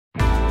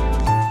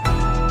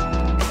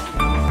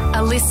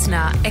A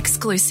listener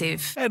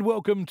exclusive. And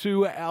welcome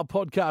to our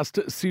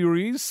podcast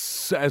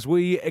series as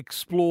we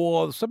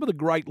explore some of the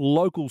great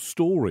local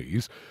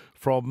stories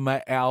from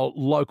our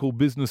local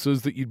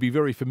businesses that you'd be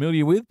very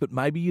familiar with, but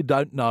maybe you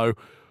don't know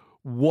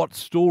what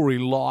story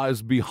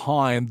lies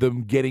behind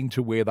them getting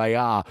to where they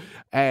are.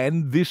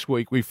 And this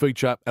week we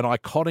feature an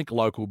iconic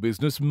local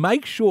business.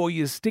 Make sure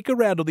you stick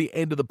around to the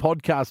end of the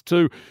podcast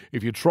too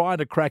if you're trying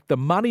to crack the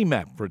money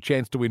map for a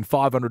chance to win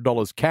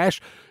 $500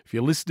 cash. If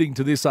you're listening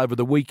to this over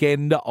the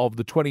weekend of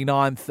the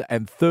 29th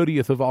and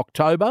 30th of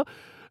October,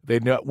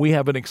 then we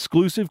have an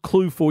exclusive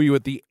clue for you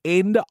at the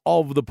end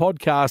of the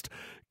podcast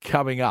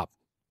coming up.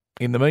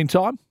 In the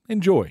meantime,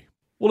 enjoy.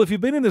 Well, if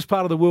you've been in this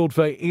part of the world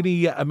for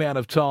any amount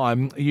of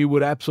time, you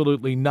would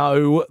absolutely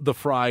know the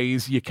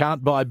phrase, you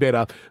can't buy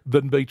better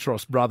than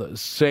Beatros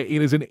Brothers. It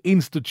is an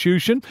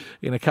institution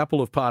in a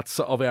couple of parts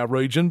of our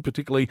region,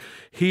 particularly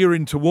here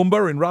in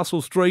Toowoomba, in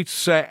Russell Street,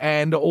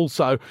 and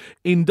also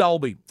in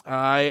Dalby.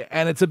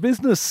 And it's a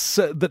business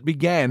that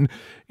began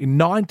in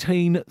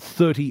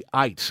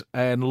 1938,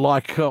 and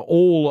like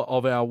all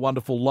of our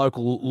wonderful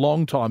local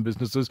long-time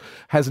businesses,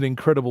 has an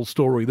incredible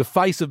story. The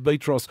face of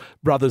Beatros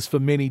Brothers for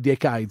many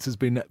decades has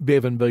been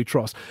Bevan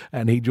Beatros,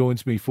 and he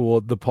joins me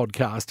for the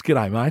podcast.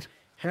 G'day, mate.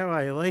 How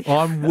are you, Lee?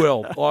 I'm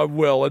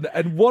well.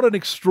 And what an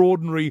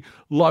extraordinary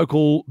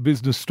local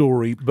business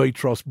story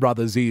Beatros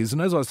Brothers is.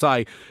 And as I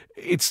say,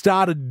 it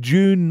started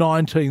June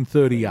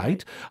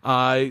 1938.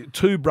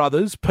 Two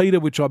brothers,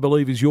 Peter, which I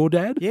believe is your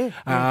dad,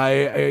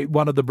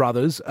 one of the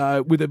brothers,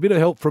 with a bit of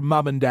help from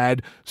mum and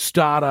dad,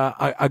 start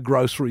a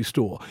grocery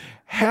store.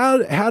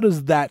 How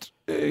does that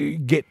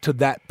get to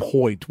that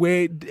point?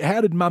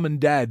 How did mum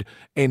and dad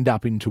end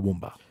up in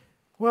Toowoomba?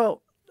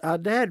 Well, our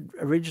dad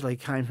originally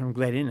came from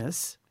Glen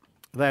Innes.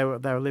 They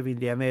were living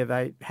down there.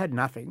 They had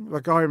nothing.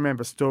 Like, I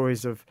remember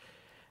stories of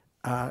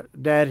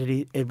Dad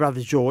and his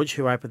brother George,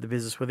 who opened the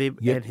business with him,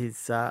 and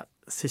his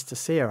sister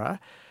Sarah.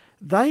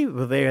 They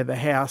were there at the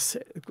house.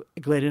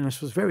 Glen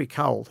Innes was very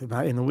cold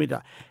in the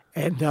winter,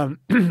 and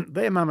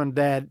their mum and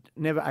dad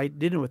never ate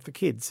dinner with the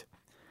kids.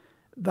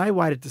 They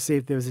waited to see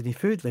if there was any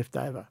food left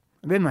over,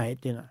 and then they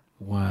ate dinner.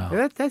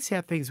 Wow. That's how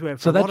things were.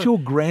 So that's your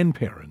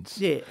grandparents?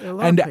 Yeah. A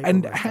lot of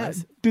people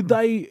did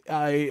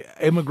they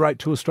emigrate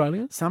to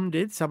Australia? Some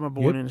did. Some were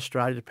born in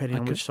Australia, depending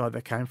on which side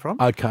they came from.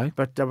 Okay.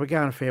 But we're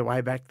going a fair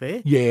way back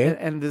there. Yeah.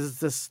 And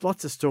there's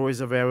lots of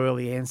stories of our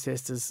early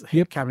ancestors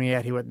coming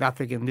out here with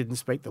nothing and didn't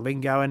speak the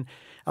lingo. And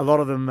a lot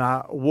of them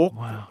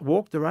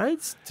walked the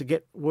roads to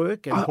get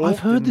work. And I've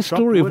heard the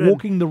story of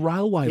walking the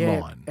railway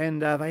line.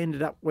 And they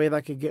ended up where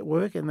they could get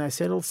work and they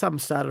settled. Some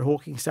started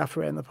hawking stuff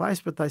around the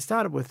place, but they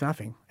started with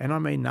nothing. And I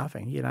mean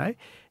nothing, you know.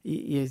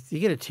 You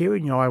get a tear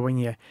in your eye when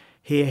you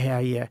hear how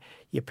your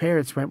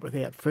parents went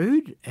without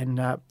food and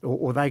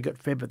or they got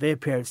fed, but their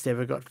parents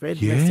never got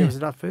fed unless there was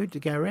enough food to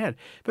go around.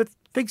 But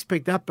things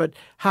picked up, but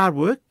hard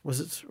work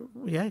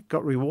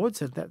got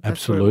rewards. And that's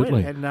absolutely. where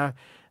it went. And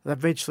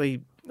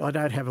eventually, I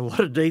don't have a lot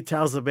of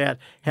details about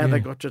how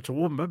they got to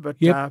Toowoomba, but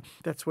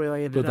that's where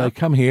they ended up. But they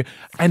come here,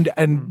 and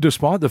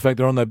despite the fact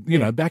they're on the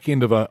back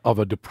end of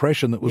a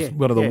depression that was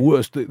one of the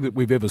worst that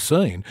we've ever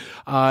seen,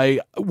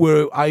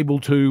 were able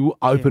to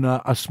open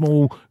a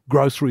small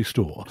grocery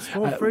store,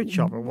 small fruit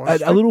shop. It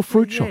was a little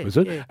fruit shop, is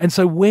it? Yeah. And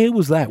so where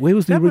was that? Where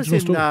was the original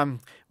store?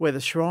 Where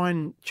the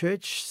Shrine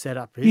Church set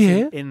up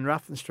is in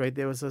Ruffin Street.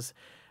 There was this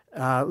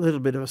little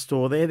bit of a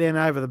store there. Then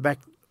over the back.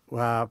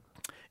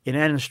 In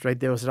Annan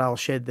Street, there was an old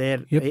shed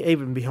there,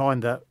 even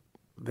behind the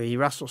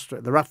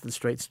Ruffin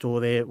Street store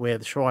there, where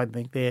the Shrine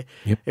thing there.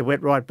 Yep. It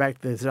went right back.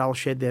 There's an old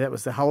shed there. That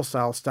was the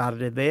wholesale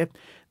started in there.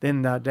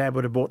 Then Dad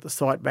would have bought the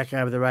site back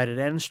over the road at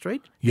Annan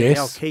Street. Yes.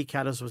 The old Key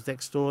Cutters was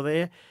next door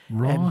there.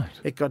 Right. And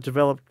it got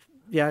developed.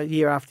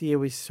 Year after year,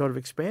 we sort of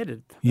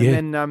expanded. Yeah.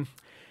 And then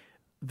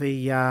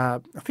I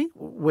think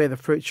where the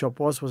fruit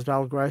shop was an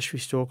old grocery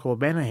store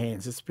called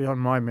Manahan's. It's beyond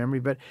my memory.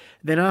 But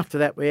then after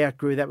that, we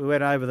outgrew that. We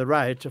went over the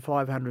road to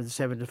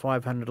 507 to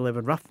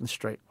 511 Ruffin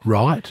Street.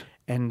 Right.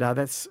 And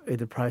that's in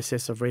the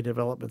process of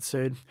redevelopment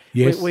soon.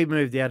 Yes. We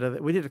moved out of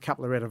we did a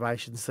couple of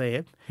renovations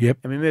there. Yep.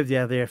 And we moved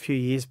out of there a few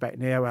years back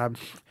now.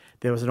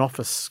 There was an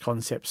office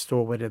concept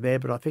store went in there,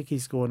 but I think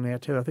he's gone now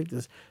too. I think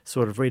there's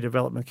sort of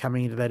redevelopment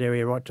coming into that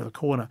area right to the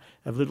corner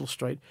of Little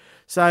Street.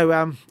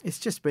 So it's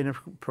just been a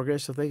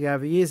progressive thing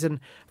over the years. And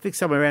I think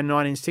somewhere around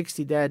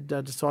 1960, Dad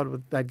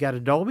decided they'd go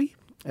to Dalby,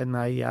 and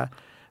they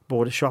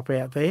bought a shop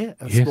out there,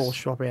 small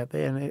shop out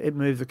there, and it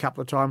moved a couple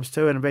of times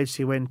too, and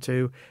eventually went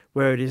to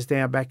where it is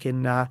now back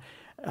in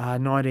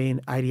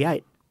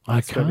 1988.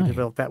 That's where we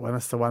developed that one.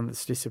 That's the one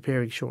that's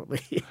disappearing shortly.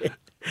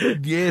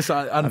 Yes,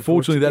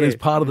 unfortunately, that is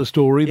part of the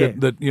story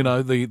that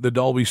the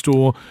Dalby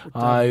store,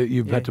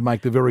 you've had to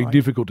make the very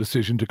difficult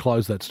decision to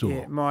close that store.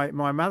 Yeah,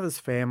 my mother's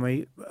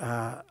family,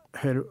 her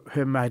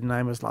maiden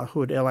name was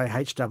Lahood,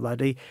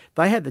 Lahwd.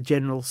 They had the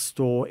general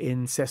store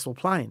in Cecil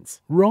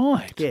Plains.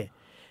 Right. Yeah,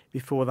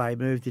 before they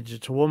moved into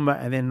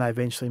Toowoomba, and then they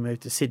eventually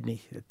moved to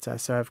Sydney.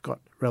 So I've got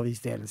relatives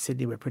down in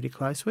Sydney we're pretty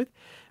close with.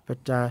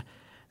 But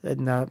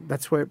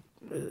that's where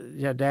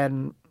Dad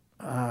and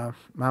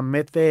Mum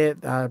met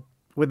there.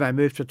 when they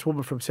moved to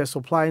Toowoomba from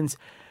Cecil Plains,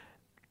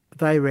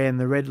 they ran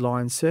the Red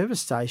Line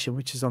service station,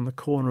 which is on the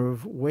corner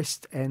of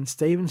West and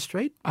Stephen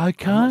Street.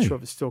 Okay. I'm not sure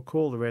if it's still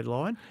called the Red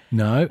Line.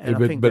 No, And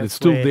I think but it's that's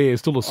still where- there,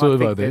 still a servo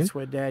I think there. that's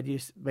where Dad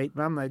used to meet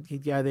Mum.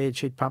 He'd go there and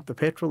she'd pump the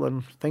petrol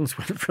and things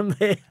went from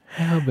there.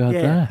 How about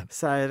yeah. that?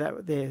 So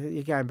that there,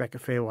 you're going back a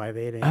fair way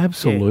there now.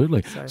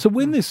 Absolutely. Yeah. So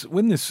when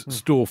this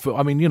store,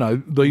 I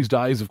mean, these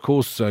days, of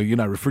course,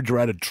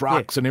 refrigerated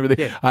trucks and everything,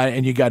 Yeah.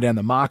 and you go down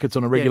the markets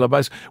on a regular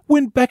basis.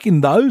 When back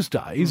in those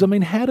days, I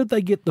mean, how did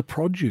they get the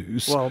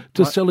produce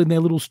to sell in their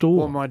little store?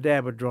 Well, my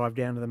dad would drive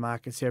down to the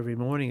markets every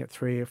morning at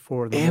 3 or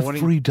 4 in the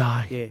morning. Every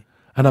day. Yeah.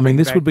 And I mean,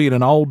 this back- would be in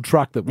an old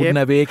truck that wouldn't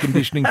Yep. have air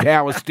conditioning,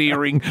 power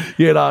steering,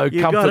 You got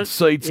comfort it.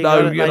 seats, You got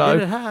it. They They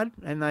did it hard,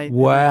 and they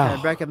Wow.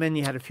 came back, and then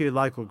you had a few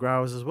local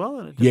growers as well,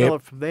 and it Yep.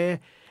 developed from there.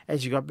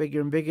 As you got bigger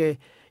and bigger,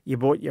 you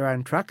bought your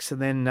own trucks,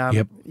 and then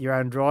Yep. your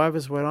own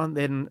drivers went on.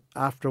 Then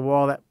after a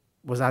while, that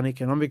was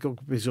uneconomical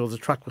because the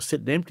truck was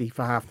sitting empty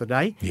for half the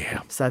day.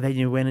 Yeah. So then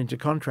you went into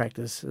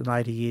contractors in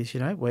later years,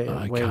 where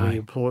Okay. we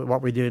employ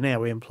what we do now.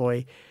 We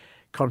employ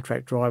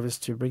contract drivers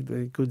to bring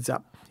the goods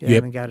up,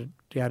 Yep. and go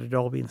to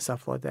Dolby and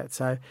stuff like that.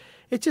 So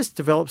it just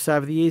develops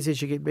over the years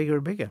as you get bigger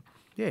and bigger.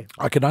 Yeah.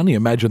 I can only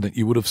imagine that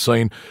you would have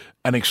seen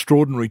an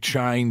extraordinary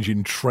change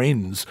in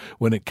trends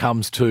when it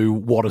comes to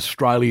what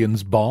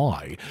Australians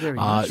buy. Very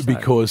much so.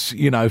 Because,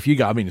 if you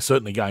go, I mean,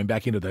 certainly going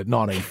back into the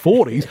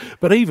 1940s,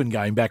 but even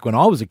going back when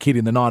I was a kid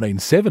in the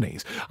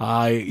 1970s,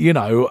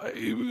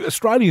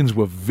 Australians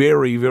were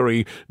very,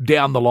 very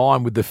down the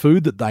line with the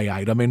food that they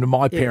ate. I mean,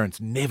 my parents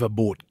never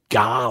bought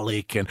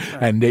garlic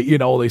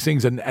and all these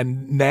things.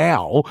 And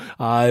now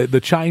the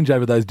change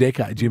over those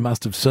decades you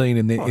must have seen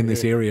in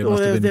this area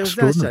must have been there was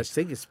no extraordinary. such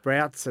thing as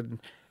sprouts and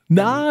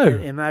No.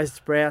 and those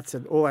sprouts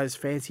and all those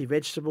fancy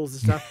vegetables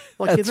and stuff.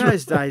 Like in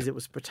those days, it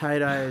was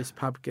potatoes,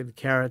 pumpkin,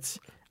 carrots,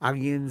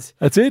 onions.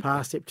 That's it.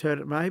 Parsnip,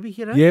 turnip, maybe.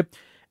 Yep.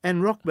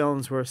 And rock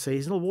melons were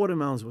seasonal.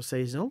 Watermelons were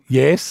seasonal.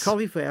 Yes.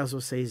 Cauliflowers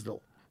were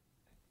seasonal.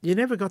 You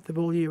never got them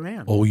all year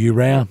round. All year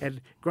round.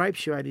 And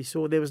grapes you only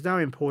saw. There was no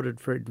imported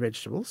fruit and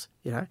vegetables,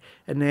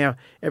 And now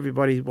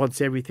everybody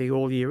wants everything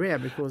all year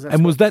round because that's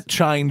And was that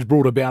change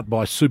brought about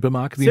by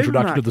supermarkets, the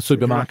introduction of the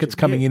supermarkets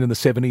coming in the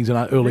 70s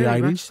and early very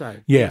 80s? much so.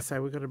 Yeah.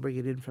 So we've got to bring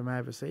it in from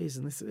overseas,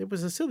 and it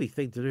was a silly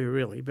thing to do,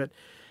 really, but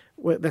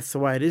that's the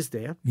way it is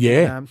now.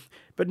 Yeah.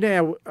 But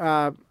now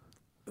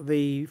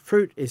the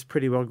fruit is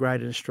pretty well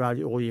grown in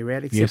Australia all year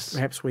round, except Yes.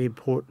 perhaps we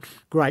import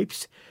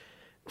grapes,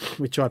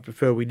 which I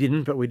prefer we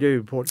didn't, but we do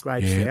import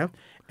grapes now.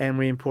 And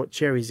we import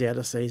cherries out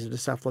of season and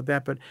stuff like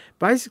that. But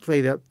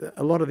basically, a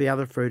lot of the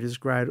other fruit is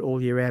grown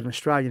all year round in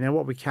Australia. Now,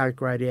 what we can't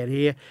grow out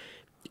here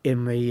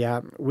in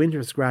the winter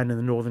is grown in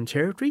the Northern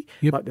Territory.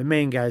 Yep. Like the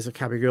mangoes are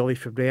coming early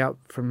from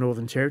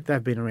Northern Territory.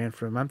 They've been around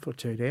for a month or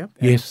two now.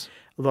 And Yes.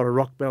 a lot of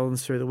rock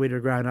melons through the winter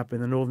grown up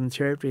in the Northern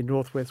Territory,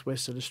 northwest,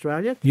 western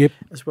Australia. Yep.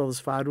 As well as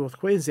far north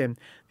Queensland.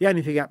 The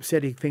only thing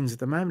upsetting things at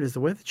the moment is the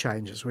weather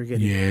changes we're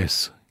getting.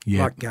 Yes.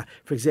 Yeah. Like,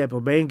 for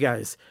example,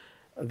 mangoes.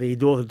 The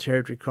Northern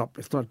Territory crop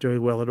is not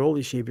doing well at all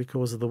this year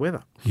because of the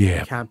weather.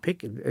 Yeah. You can't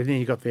pick. And then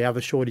you've got the other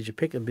shortage of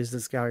picking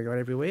business going on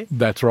everywhere.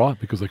 That's right,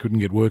 because they couldn't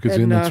get workers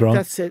in. And That's right.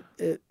 that's it.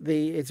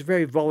 It's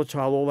very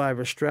volatile all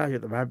over Australia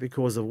at the moment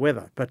because of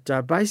weather.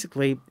 But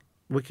basically,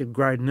 we can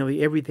grow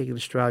nearly everything in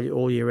Australia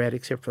all year round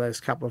except for those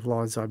couple of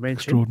lines I mentioned.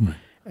 Extraordinary.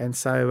 And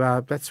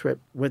so that's where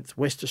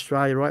West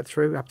Australia right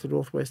through up to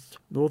northwest,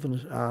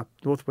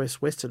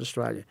 western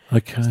Australia.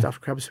 Okay.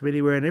 Stuff comes from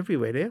anywhere and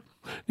everywhere now.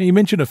 Now, you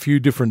mentioned a few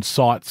different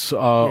sites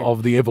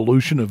of the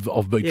evolution of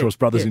Beechcroft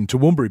Brothers in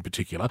Toowoomba in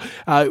particular.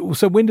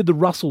 So when did the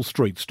Russell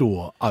Street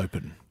store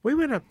open? We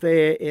went up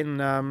there in,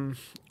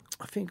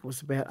 I think it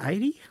was about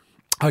 80.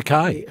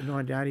 Okay. In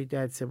 1980,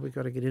 Dad said, we've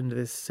got to get into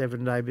this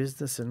 7-day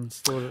business and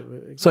start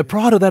So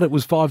prior to that, it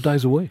was 5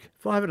 days a week?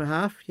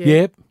 5.5, yeah.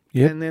 Yep.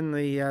 And then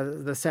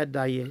the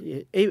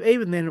Saturday,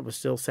 even then it was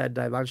still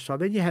Saturday lunchtime.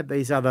 Then you had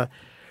these other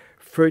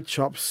fruit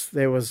shops.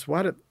 There was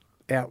one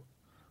out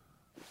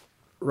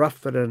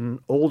Rufford and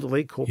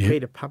Alderley called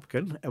Peter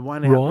Pumpkin, and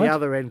one out the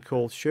other end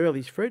called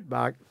Shirley's Fruit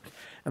Market.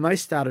 And they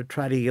started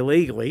trading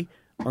illegally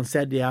on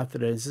Saturday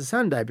afternoons and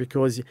Sunday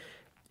because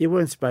you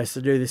weren't supposed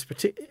to do this.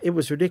 It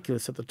was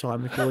ridiculous at the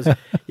time because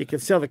you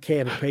could sell the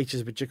can of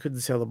peaches, but you couldn't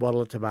sell the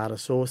bottle of tomato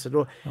sauce.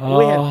 And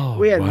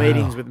we had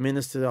meetings with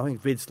ministers, I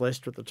think Vince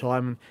Lester at the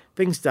time, and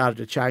things started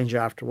to change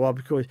after a while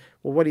because,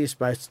 well, what are you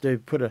supposed to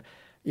do?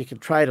 You can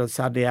trade on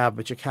Sunday afternoon,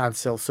 but you can't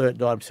sell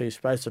certain items, so you're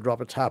supposed to drop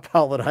a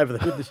tarpaulin over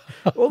the windows.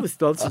 All this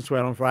nonsense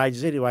went on for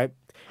ages. Anyway, at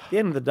the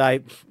end of the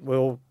day, we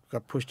all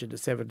got pushed into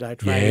 7-day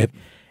trading. Yep.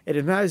 And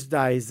in those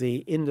days,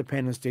 the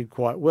independents did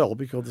quite well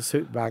because the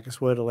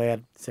supermarkets weren't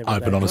allowed 7-day Open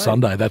on a trading.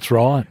 Sunday, that's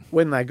right.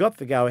 When they got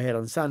the go-ahead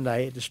on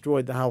Sunday, it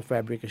destroyed the whole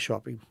fabric of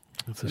shopping.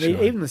 That's a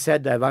shame. Even the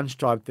Saturday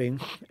lunchtime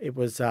thing, it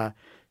was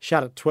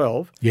shut at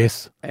 12,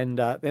 Yes. and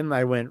then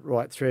they went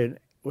right through.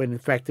 When in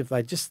fact, if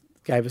they just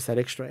gave us that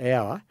extra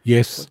hour,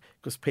 Yes.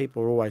 because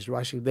people are always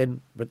rushing,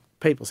 but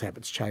people's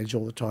habits change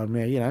all the time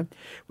now.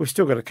 We've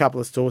still got a couple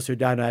of stores who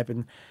don't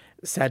open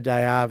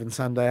Saturday Ave and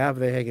Sunday Ave.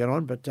 They're hanging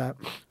on, but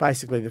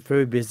basically the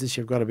food business,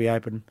 you've got to be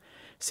open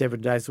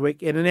 7 days a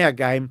week. And in our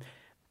game,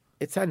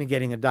 it's only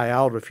getting a day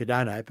older if you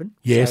don't open.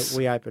 Yes. So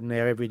we open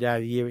now every day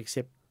of the year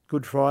except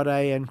Good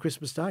Friday and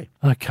Christmas Day.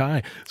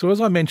 Okay. So as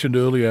I mentioned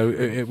earlier,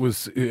 it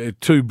was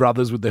two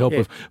brothers with the help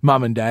of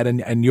mum and dad,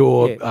 and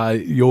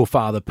your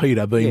father,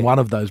 Peter, being one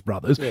of those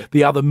brothers,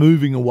 the other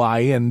moving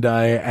away and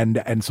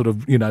sort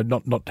of,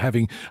 not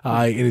having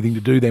anything to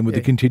do then with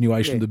the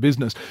continuation of the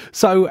business.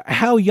 So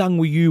how young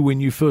were you when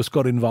you first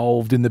got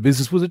involved in the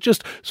business? Was it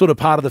just sort of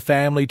part of the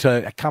family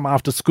to come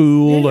after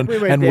school and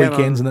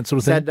weekends and that sort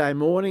of thing? Saturday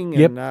morning,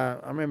 and I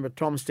remember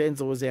Tom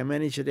Stenzel was our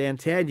manager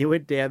downtown. You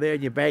went down there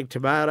and you bagged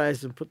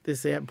tomatoes and put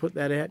this out and put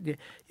that out.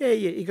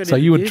 You got. So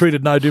you were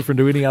treated no different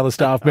to any other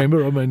staff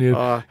member. I mean,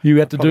 you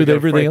had to do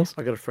everything else.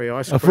 I got a free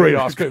ice cream. A free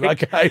ice cream,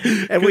 okay.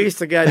 And we used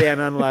to go down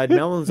and unload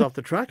melons off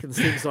the truck and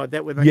things like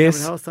that when they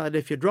come in wholesale.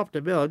 If you dropped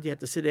a melon, you had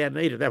to sit down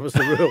and eat it. That was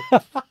the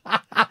rule.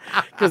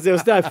 Because there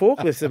was no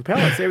forklifts and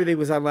pallets. Everything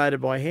was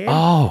unloaded by hand.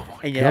 Oh, my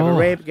And you have a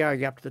ramp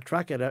going up to the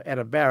truck at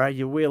a barrow.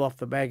 You wheel off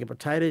the bag of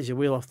potatoes. You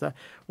wheel off the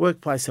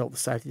workplace health and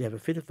safety to have a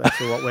fit if that's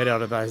what went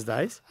on in those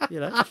days.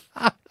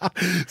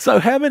 So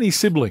how many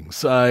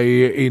siblings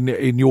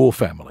in your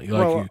family?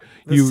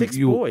 There's 6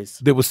 boys.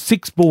 There were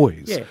 6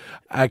 boys. Yeah.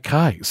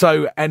 Okay.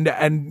 So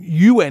and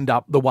you end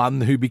up the one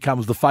who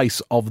becomes the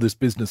face of this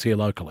business here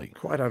locally.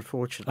 Quite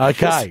unfortunate.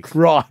 Okay,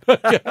 right.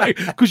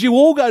 Because you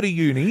all go to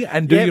uni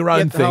and do your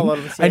own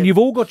thing, and you've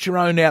all got your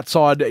own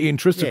outside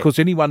interests. Of course,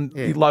 anyone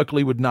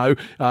locally would know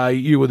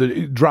you were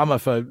the drummer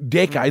for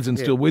decades and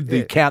still with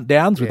the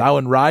Countdowns with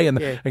Owen Ray and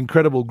the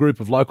incredible group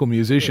of local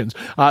musicians.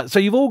 So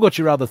you've all got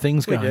your other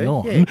things going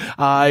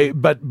on,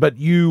 but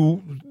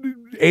you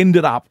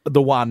ended up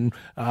the one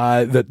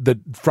that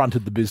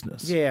fronted the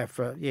business.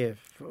 For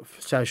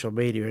social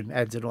media and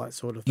ads and all that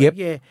sort of thing.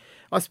 Yep.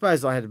 I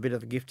suppose I had a bit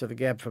of the gift of the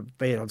gab for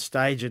being on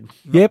stage and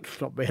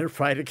not being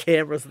afraid of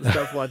cameras and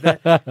stuff like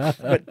that.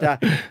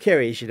 But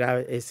Kerry, as you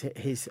know,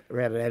 he's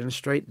around at Adam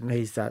Street and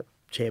he's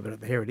chairman of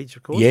the Heritage,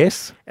 of course.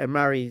 Yes. And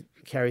Murray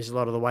carries a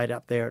lot of the weight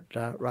up there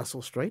at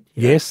Russell Street.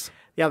 Yes.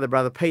 The other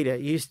brother, Peter,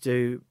 used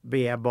to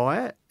be our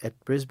buyer at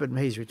Brisbane.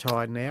 He's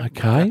retired now.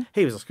 Okay.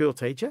 He was a school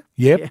teacher.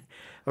 Yep. Yeah.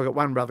 I've got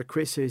one brother,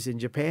 Chris, who's in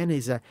Japan.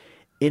 He's a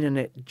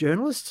internet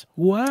journalist.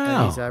 Wow.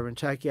 And he's over in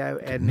Tokyo.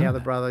 And the other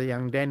brother,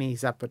 young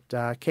Danny's up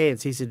at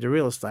Cairns. He's into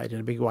real estate in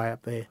a big way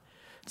up there.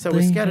 So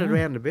we're scattered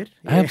around a bit.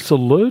 Yeah.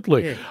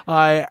 Absolutely.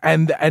 Yeah.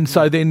 And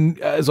so then,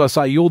 as I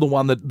say, you're the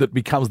one that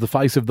becomes the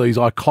face of these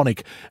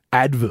iconic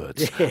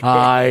adverts.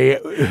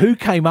 Who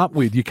came up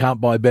with "You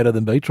Can't Buy Better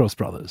Than Beatros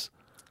Brothers"?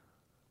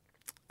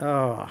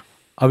 Oh.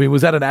 I mean,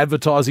 was that an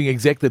advertising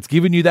exec that's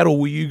given you that, or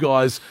were you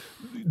guys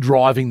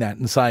driving that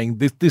and saying,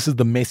 this is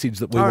the message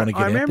that we want to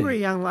get out there? I remember a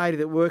young lady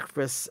that worked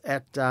for us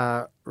at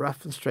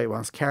Ruffin Street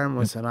once. Karen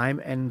was her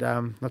name, and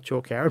not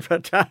sure Karen,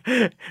 but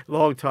a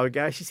long time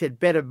ago. She said,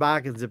 "Better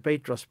bargains at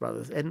Beatros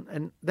Brothers."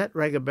 And that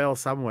rang a bell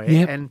somewhere.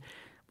 Yep. And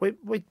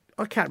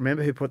I can't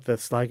remember who put the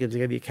slogan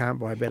together, "You can't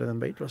buy better than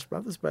Beatros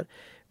Brothers," but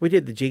we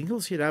did the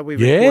jingles. We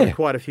recorded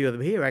quite a few of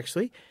them here,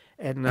 actually.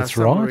 And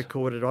some were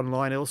recorded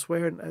online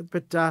elsewhere.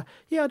 But I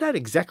don't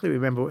exactly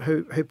remember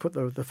who put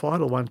the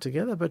final one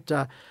together. But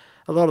a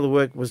lot of the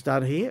work was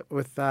done here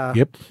with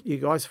you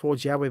guys.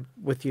 Forge, we're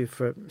with you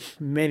for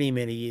many,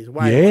 many years,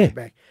 way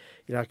back.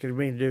 I can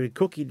really do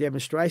cookie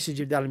demonstrations.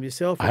 You've done them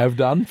yourself. I have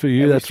done for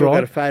you, that's right. We've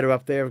got a photo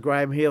up there of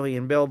Graham Healy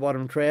in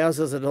bell-bottom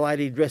trousers and a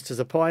lady dressed as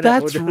a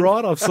pineapple. That's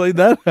right, I've seen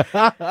that.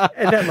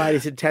 And that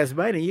lady's in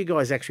Tasmania. You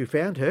guys actually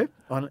found her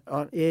on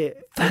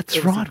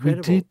That's right, we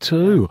did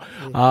too.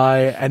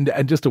 And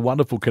just a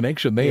wonderful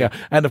connection there.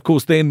 And of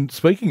course, then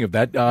speaking of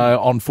that,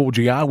 on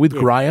 4GR with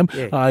Graham,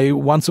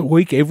 once a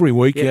week, every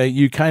week,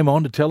 you came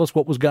on to tell us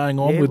what was going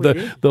on with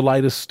the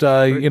latest,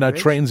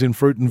 trends in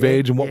fruit and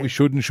veg and what we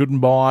should and shouldn't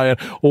buy and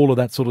all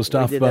of that sort of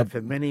stuff. We did that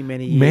for many,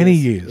 many years. Many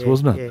years,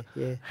 wasn't it?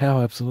 Yeah.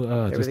 How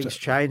absolutely. Everything's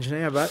changed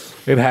now, but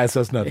it has,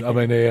 hasn't it? I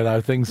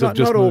mean, things have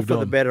just moved on. Not all for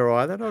the better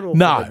either. Not all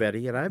for the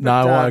better, But, no,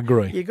 I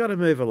agree. You've got to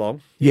move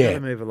along. You've got to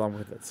move along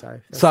with it. So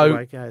that's the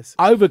way it goes.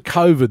 Over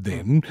COVID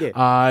then,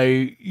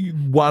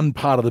 one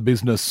part of the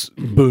business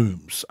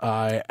booms,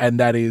 and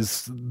that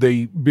is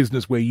the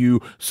business where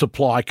you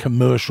supply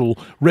commercial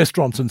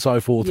restaurants and so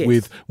forth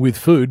with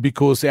food,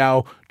 because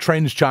our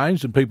trends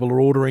changed and people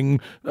are ordering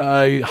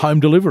home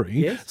delivery.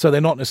 Yes. So they're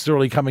not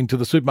necessarily coming to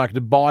the supermarket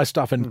to buy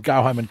stuff and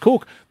go home and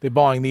cook. They're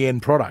buying the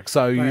end product.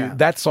 So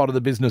that side of the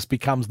business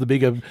becomes the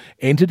bigger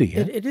entity.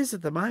 Yeah? It is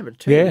at the moment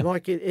too. Yeah.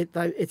 Like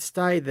it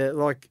stayed the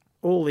like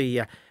all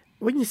the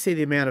when you see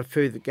the amount of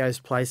food that goes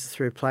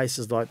through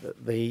places like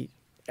the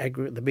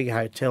big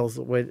hotels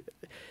that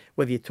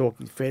whether you're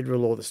talking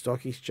Federal or the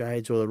Stock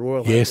Exchange or the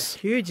Royal Hotel,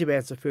 huge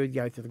amounts of food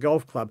going through the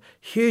golf club,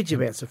 huge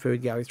amounts of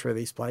food going through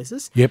these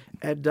places. Yep.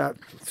 And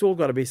it's all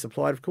got to be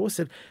supplied, of course.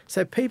 And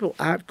so people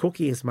aren't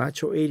cooking as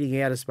much or eating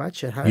out as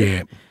much at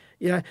home.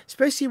 Yeah.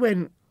 Especially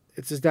when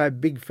there's no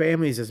big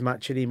families as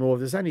much anymore.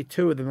 There's only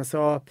 2 of them.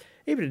 So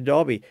even in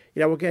Derby,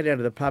 we'll go down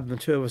to the pub and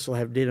the 2 of us will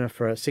have dinner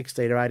for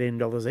 $16 or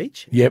 $18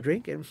 each.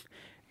 Drink. And,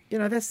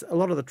 that's a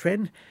lot of the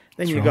trend.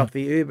 Then you've got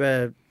the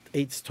Uber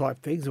Eats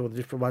type things, or the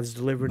different ones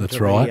delivering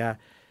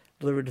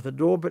delivered to the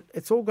door, but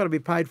it's all got to be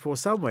paid for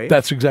somewhere.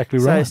 That's exactly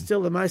So right.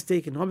 still the most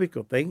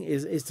economical thing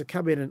is to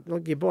come in and,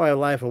 look, you buy a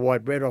loaf of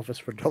white bread off us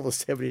for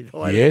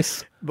 $1.79.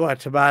 Yes, Buy a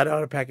tomato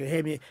and a pack of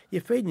ham.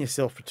 You're feeding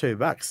yourself for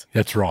 $2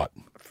 that's right.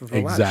 for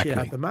lunch, Exactly.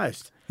 at the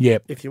most.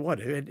 Yep, If you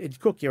want to. And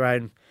cook your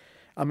own.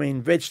 I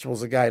mean,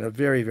 vegetables, again, are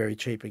very, very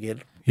cheap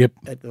again. yep.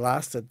 At the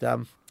last,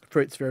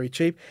 fruit's very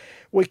cheap.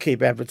 We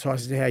keep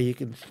advertising how you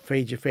can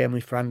feed your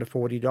family for under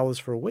 $40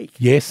 for a week.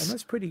 Yes. And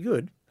that's pretty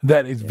good.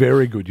 That is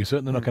very good. You're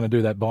certainly not going to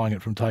do that buying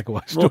it from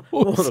takeaway stores.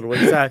 More than a week.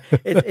 So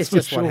it's for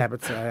just sure. what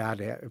happens now.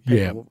 People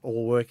Yeah.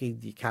 all working,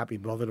 you can't be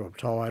bothered, or I'm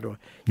tired, or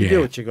you Yeah. do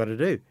what you got to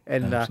do.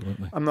 And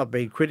Absolutely. I'm not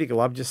being critical.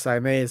 I'm just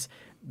saying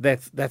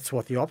that's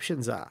what the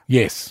options are.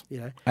 Yes, You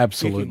know,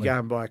 absolutely. You can go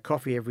and buy a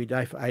coffee every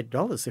day for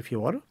 $8 if you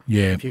want to.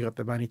 Yeah. If you've got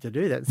the money to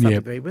do that, and something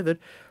Yep. to eat with it,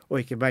 or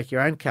you can make your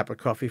own cup of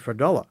coffee for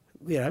 $1.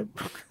 You know,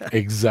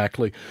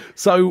 Exactly.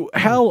 So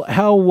how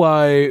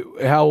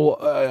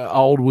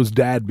old was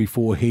Dad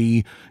before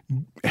he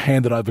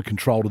handed over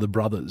control to the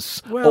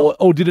brothers? Well-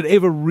 or did it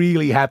ever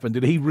really happen?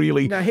 Did he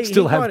really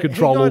still have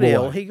control all the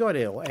way? He got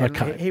ill, and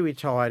Okay. he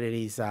retired in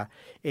his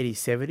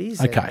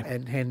 70s. Okay.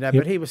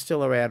 But he was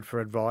still around for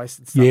advice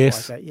and stuff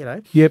Yes. like that. You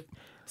know, Yep.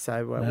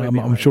 so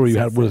I'm sure he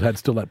would have had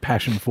still that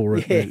passion for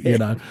it. You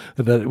know,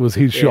 that it was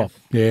his shop.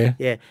 Yeah.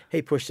 Yeah,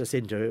 he pushed us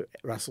into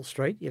Russell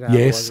Street. You know,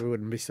 Yes. otherwise we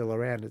wouldn't be still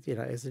around. You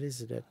know, as it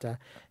is.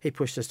 He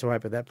pushed us to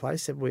open that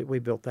place, and we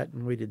built that,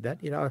 and we did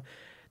that. You know,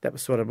 that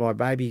was sort of my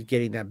baby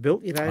getting that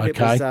built. You know, and it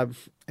Okay. was,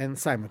 and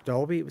same with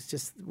Dolby. It was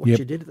just what Yep.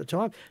 you did at the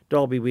time.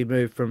 Dolby, we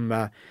moved from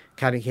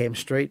Cunningham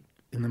Street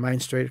in the main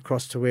street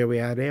across to where we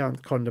are now on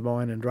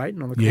Condamine and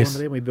Drayton on the corner Yes.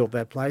 there. We built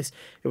that place.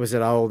 It was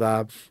an old,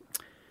 I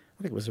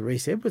think it was a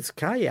Reese Edwards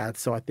car yard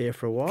site there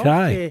for a while.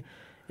 Okay.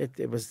 Yeah.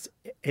 It was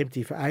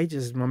empty for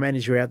ages. My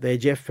manager out there,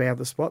 Jeff, found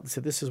the spot and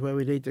said, "This is where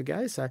we need to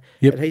go." So,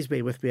 Yep. and he's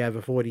been with me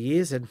over 40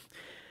 years, and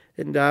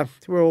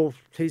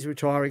he's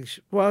retiring.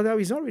 Well, no,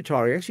 he's not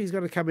retiring. Actually, he's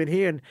going to come in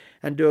here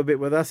and do a bit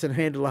with us and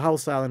handle the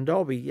wholesale in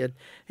Dolby. And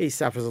he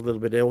suffers a little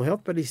bit of ill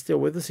health, but he's still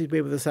with us. He's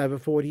been with us over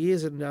 40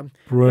 years, and we're a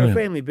Brilliant.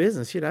 family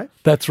business, you know.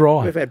 That's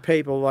right. We've had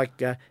people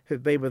like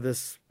who've been with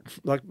us,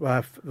 like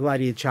the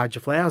lady in charge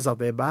of flowers up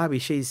there, Barbie.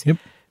 She's Yep.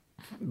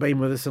 been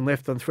with us and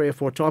left on 3 or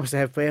 4 times to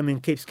have family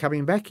and keeps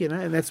coming back, you know,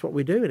 and that's what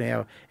we do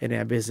in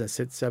our business.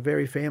 It's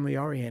very family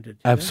oriented.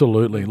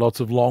 Absolutely. Lots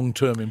of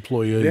long-term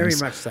employees. Very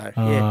much so.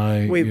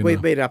 Yeah. you We've know.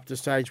 been up to the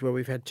stage where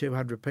we've had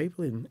 200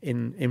 people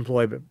in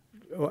employment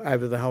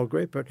over the whole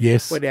group, but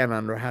Yes. we're down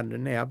under 100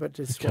 now, but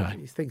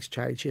Okay. things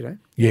change, you know.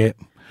 Yeah.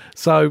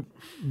 So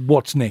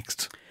what's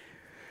next?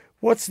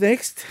 What's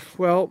next?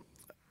 Well,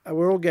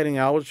 we're all getting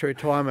older to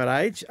retirement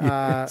age.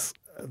 Yes.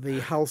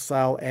 The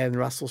wholesale and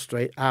Russell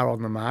Street are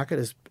on the market.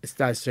 It's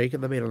no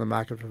secret. They've been on the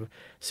market for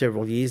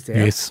several years now.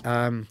 Yes.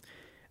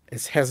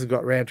 It hasn't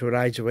got round to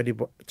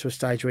a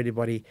stage where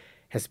anybody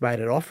has made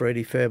an offer,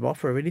 any firm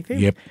offer of anything.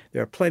 Yep.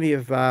 There are plenty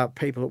of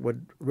people that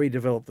would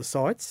redevelop the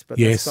sites, but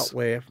Yes. that's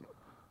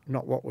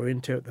not what we're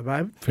into at the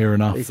moment. Fair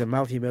enough. These are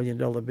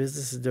multi-million-dollar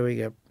businesses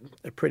doing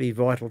a pretty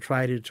vital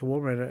trade into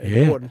Toowoomba, and an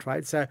Yeah. important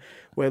trade. So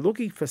we're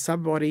looking for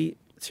somebody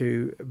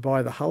to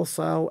buy the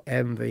wholesale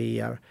and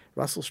the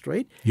Russell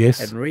Street Yes.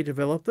 and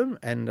redevelop them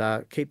and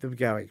keep them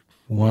going.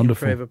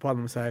 Wonderful. Improve upon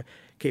them, so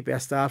keep our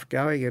staff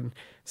going. And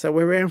so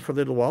we're around for a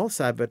little while,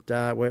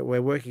 but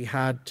we're working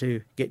hard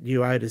to get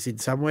new owners in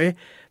somewhere.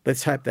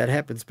 Let's hope that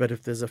happens. But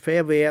if there's a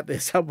family out there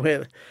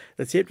somewhere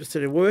that's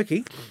interested in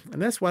working,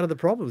 and that's one of the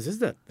problems,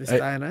 isn't it, this day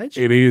and age?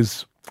 It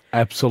is.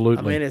 I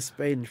Absolutely. mean, it's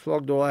been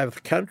flogged all over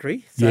the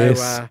country. So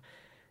Yes.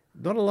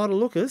 not a lot of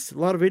lookers, a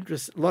lot of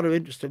interest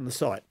in the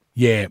site.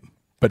 Yeah.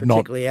 But not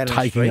Particularly Annan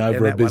taking Street over and a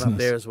that one up business.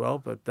 there as well.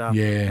 But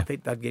Yeah. I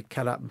think they'd get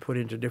cut up and put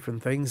into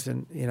different things,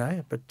 and you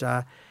know.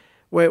 But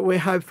we're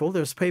hopeful.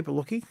 There's people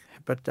looking,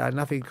 but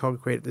nothing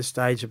concrete at this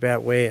stage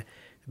about where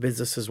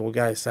businesses will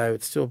go. So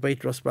it's still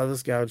Beatros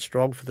Brothers going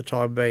strong for the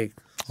time being.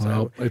 So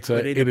Well, we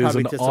need it the is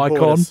an public to support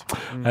icon, us.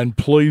 and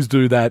please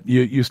do that.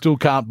 You still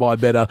can't buy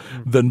better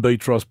than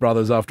Beatros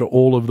Brothers after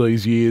all of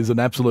these years. An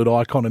absolute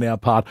icon in our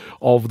part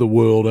of the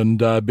world. And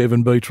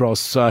Bevan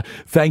Beatros,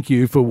 thank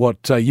you for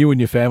what you and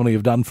your family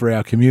have done for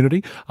our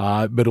community,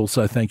 but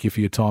also thank you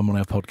for your time on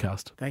our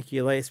podcast. Thank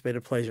you, Lee. It's been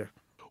a pleasure.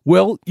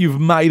 Well,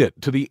 you've made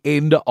it to the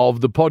end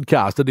of the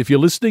podcast. And if you're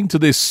listening to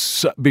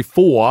this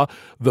before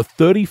the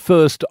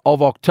 31st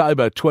of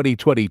October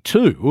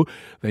 2022,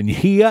 then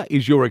here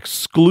is your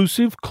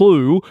exclusive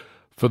clue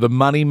for the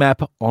Money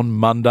Map on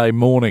Monday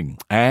morning.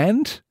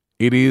 And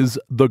it is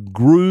the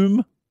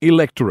Groom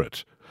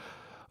electorate.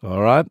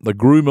 All right, the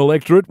Groom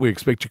electorate. We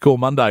expect your call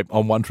Monday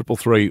on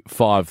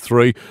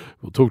 133353.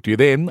 We'll talk to you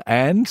then,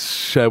 and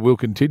we'll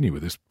continue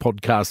with this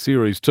podcast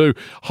series too,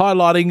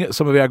 highlighting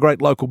some of our great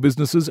local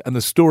businesses and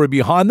the story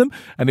behind them.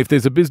 And if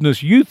there's a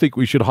business you think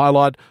we should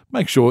highlight,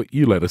 make sure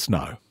you let us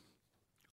know.